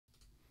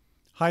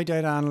Hi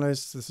data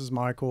analysts, this is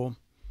Michael.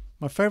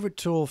 My favorite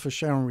tool for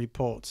sharing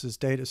reports is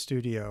Data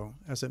Studio,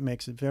 as it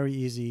makes it very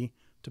easy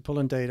to pull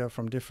in data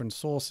from different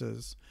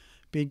sources,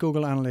 be it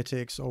Google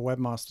Analytics or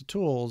Webmaster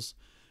Tools,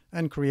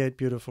 and create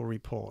beautiful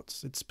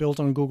reports. It's built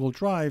on Google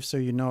Drive, so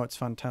you know it's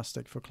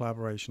fantastic for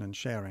collaboration and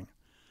sharing.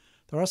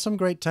 There are some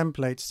great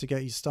templates to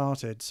get you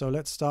started, so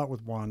let's start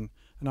with one,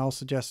 and I'll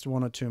suggest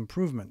one or two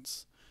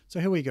improvements.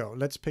 So here we go.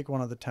 Let's pick one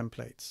of the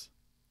templates.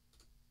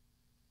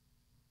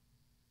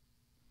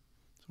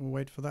 So we'll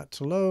wait for that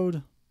to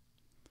load.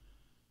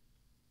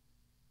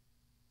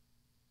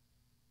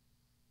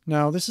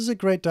 Now, this is a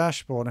great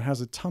dashboard. It has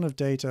a ton of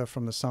data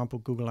from the sample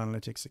Google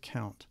Analytics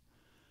account.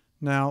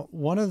 Now,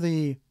 one of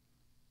the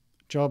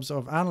jobs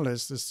of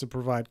analysts is to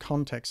provide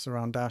context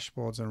around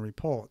dashboards and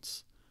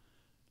reports.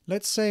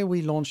 Let's say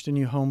we launched a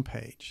new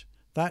homepage.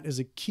 That is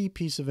a key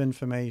piece of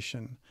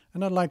information,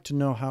 and I'd like to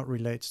know how it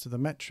relates to the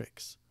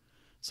metrics.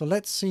 So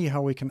let's see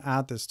how we can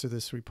add this to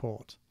this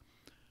report.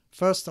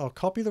 First, I'll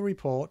copy the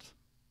report.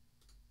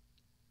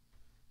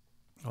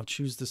 I'll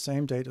choose the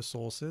same data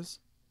sources.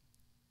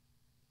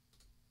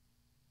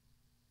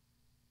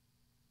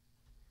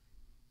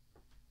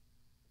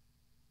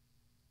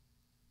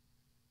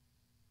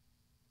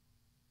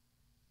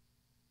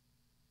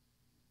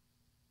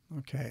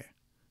 Okay,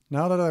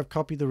 now that I've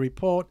copied the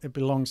report, it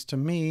belongs to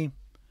me,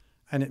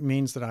 and it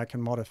means that I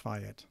can modify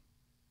it.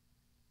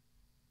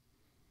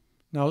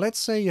 Now let's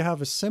say you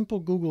have a simple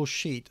Google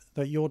Sheet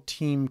that your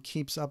team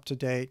keeps up to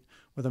date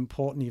with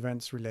important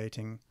events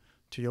relating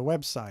to your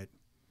website,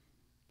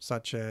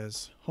 such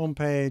as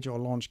homepage or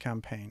launch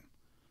campaign.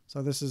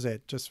 So this is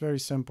it, just very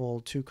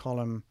simple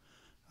 2-column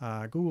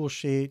Google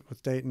Sheet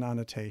with date and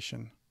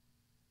annotation.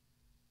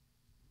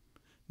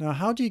 Now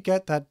how do you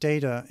get that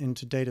data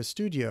into Data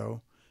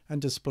Studio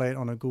and display it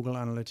on a Google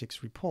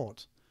Analytics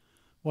report?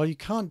 Well, you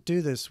can't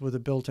do this with the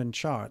built-in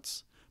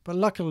charts, but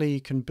luckily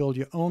you can build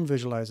your own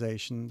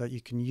visualization that you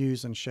can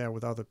use and share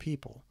with other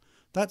people.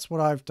 That's what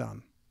I've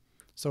done.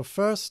 So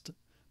first,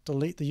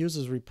 delete the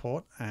user's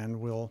report and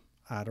we'll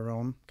add our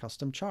own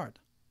custom chart.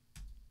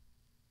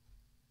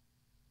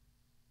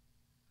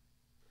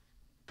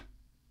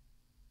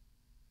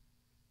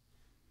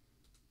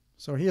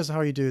 So here's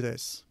how you do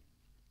this.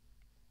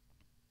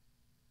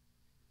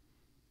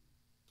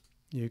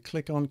 You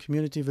click on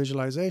Community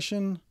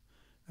Visualization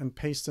and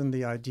paste in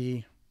the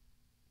ID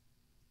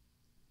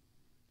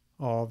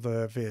of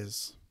the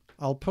viz.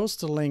 I'll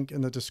post a link in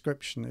the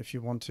description if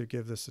you want to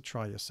give this a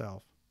try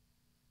yourself.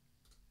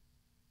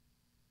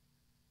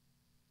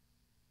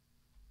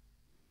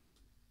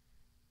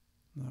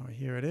 Now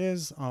here it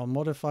is. I'll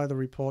modify the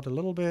report a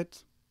little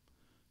bit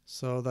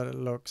so that it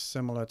looks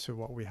similar to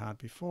what we had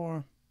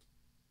before.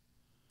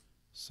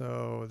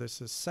 So this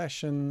is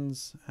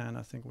sessions, and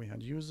I think we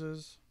had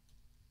users.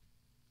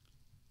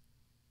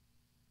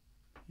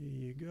 Here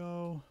you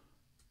go.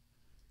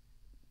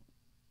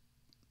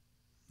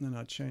 Then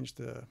I'll change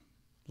the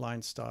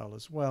line style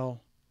as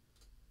well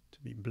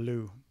to be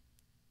blue.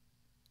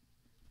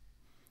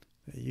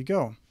 There you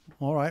go.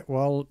 All right,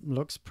 well,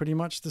 looks pretty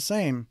much the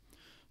same.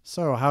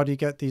 So how do you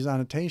get these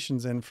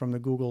annotations in from the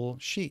Google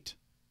Sheet?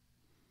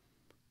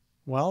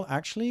 Well,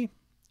 actually,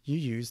 you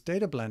use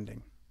data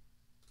blending.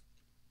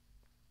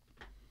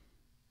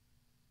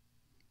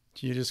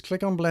 You just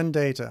click on Blend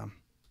Data.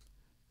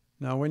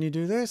 Now, when you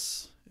do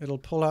this, it'll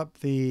pull up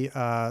the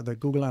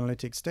Google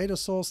Analytics data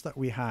source that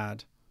we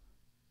had.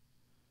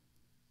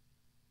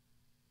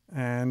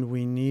 And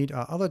we need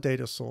our other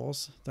data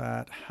source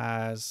that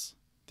has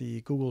the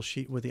Google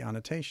Sheet with the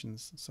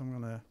annotations. So I'm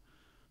going to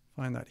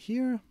find that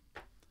here,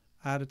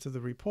 add it to the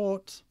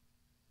report.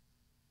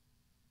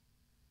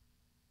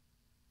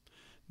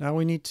 Now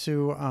we need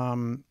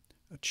to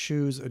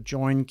choose a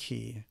join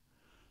key.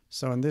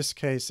 So in this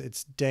case,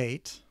 it's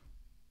date.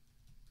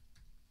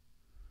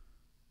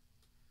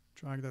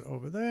 Drag that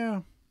over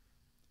there,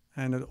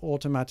 and it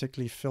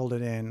automatically filled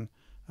it in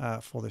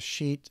for the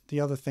sheet.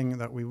 The other thing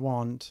that we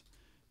want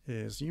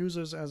is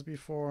users as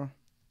before.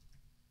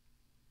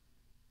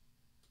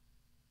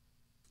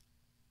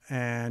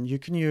 And you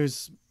can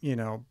use,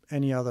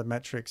 any other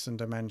metrics and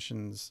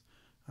dimensions,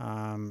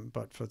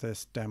 but for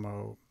this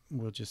demo,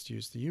 we'll just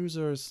use the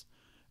users.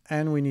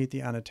 And we need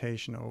the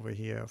annotation over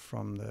here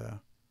from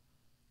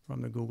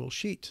the Google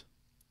Sheet.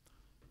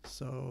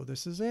 So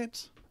this is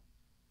it.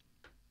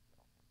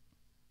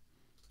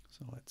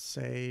 So let's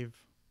save,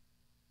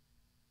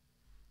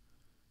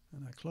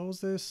 and I close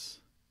this.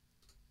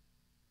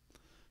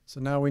 So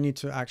now we need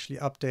to actually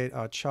update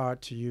our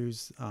chart to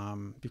use,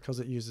 because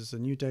it uses a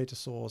new data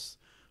source,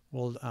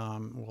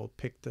 we'll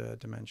pick the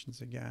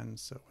dimensions again.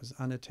 So it was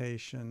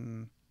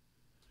annotation,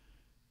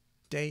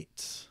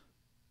 date,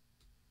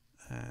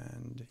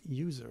 and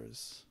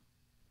users.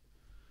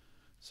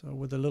 So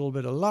with a little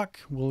bit of luck,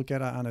 we'll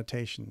get our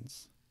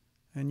annotations.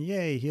 And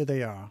yay, here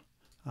they are.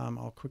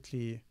 I'll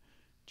quickly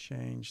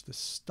change the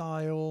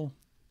style.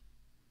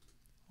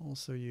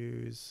 Also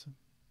use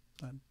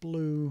that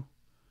blue.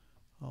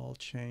 I'll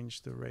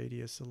change the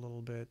radius a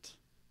little bit.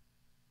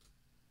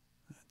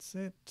 That's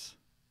it.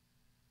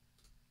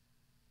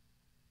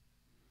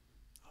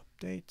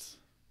 update.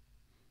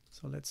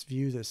 So let's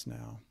view this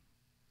now.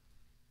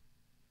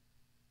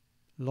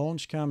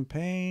 Launch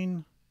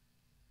campaign,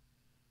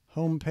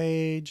 home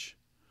page.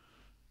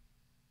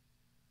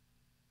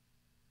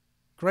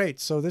 Great.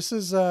 So this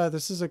is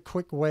a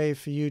quick way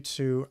for you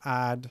to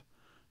add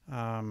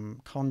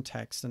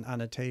context and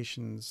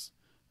annotations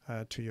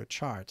to your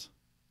chart.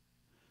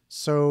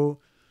 So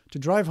to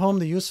drive home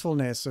the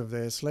usefulness of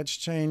this, let's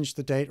change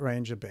the date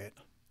range a bit.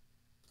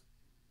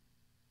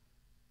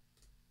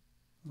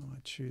 I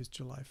choose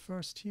July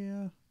 1st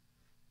here.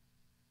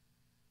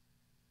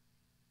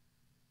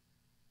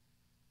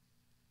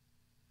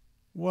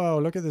 Whoa,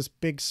 look at this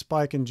big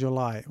spike in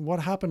July.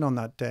 What happened on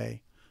that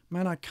day?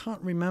 Man, I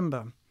can't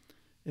remember.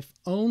 If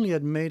only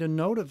I'd made a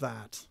note of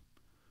that.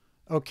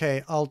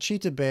 Okay, I'll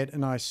cheat a bit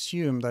and I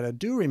assume that I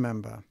do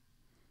remember.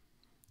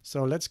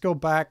 So let's go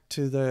back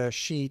to the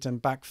sheet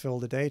and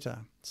backfill the data.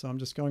 So I'm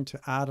just going to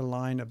add a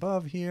line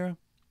above here.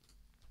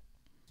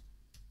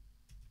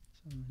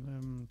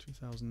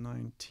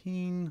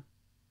 2019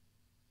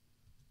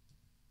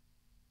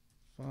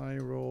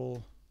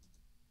 viral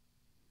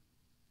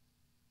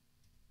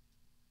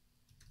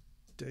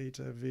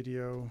data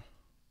video,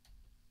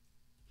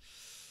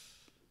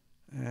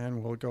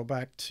 and we'll go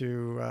back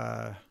to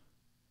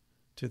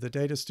the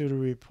Data Studio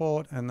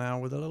report, and now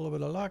with a little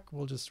bit of luck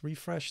we'll just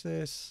refresh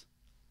this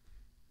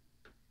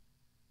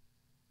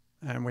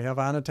and we have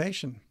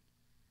annotation.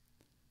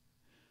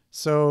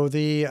 So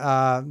the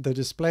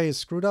display is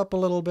screwed up a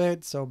little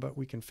bit, but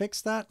we can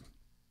fix that.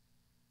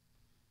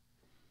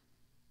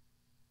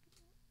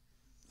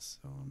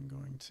 So I'm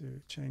going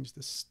to change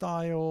the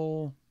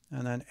style,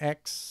 and then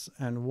X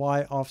and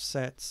Y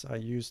offsets are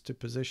used to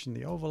position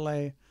the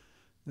overlay. In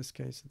this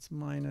case it's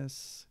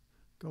minus.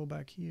 Go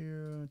back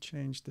here,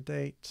 change the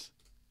date,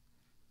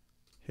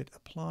 hit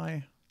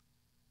apply.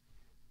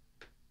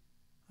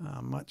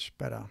 Much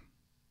better.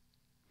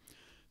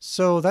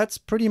 So that's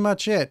pretty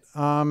much it.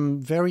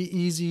 Very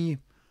easy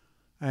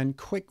and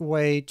quick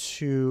way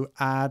to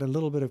add a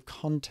little bit of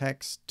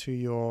context to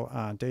your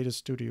Data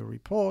Studio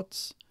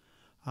reports.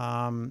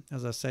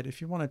 As I said, if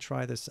you want to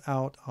try this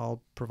out,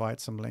 I'll provide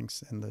some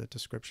links in the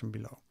description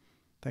below.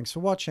 Thanks for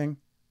watching.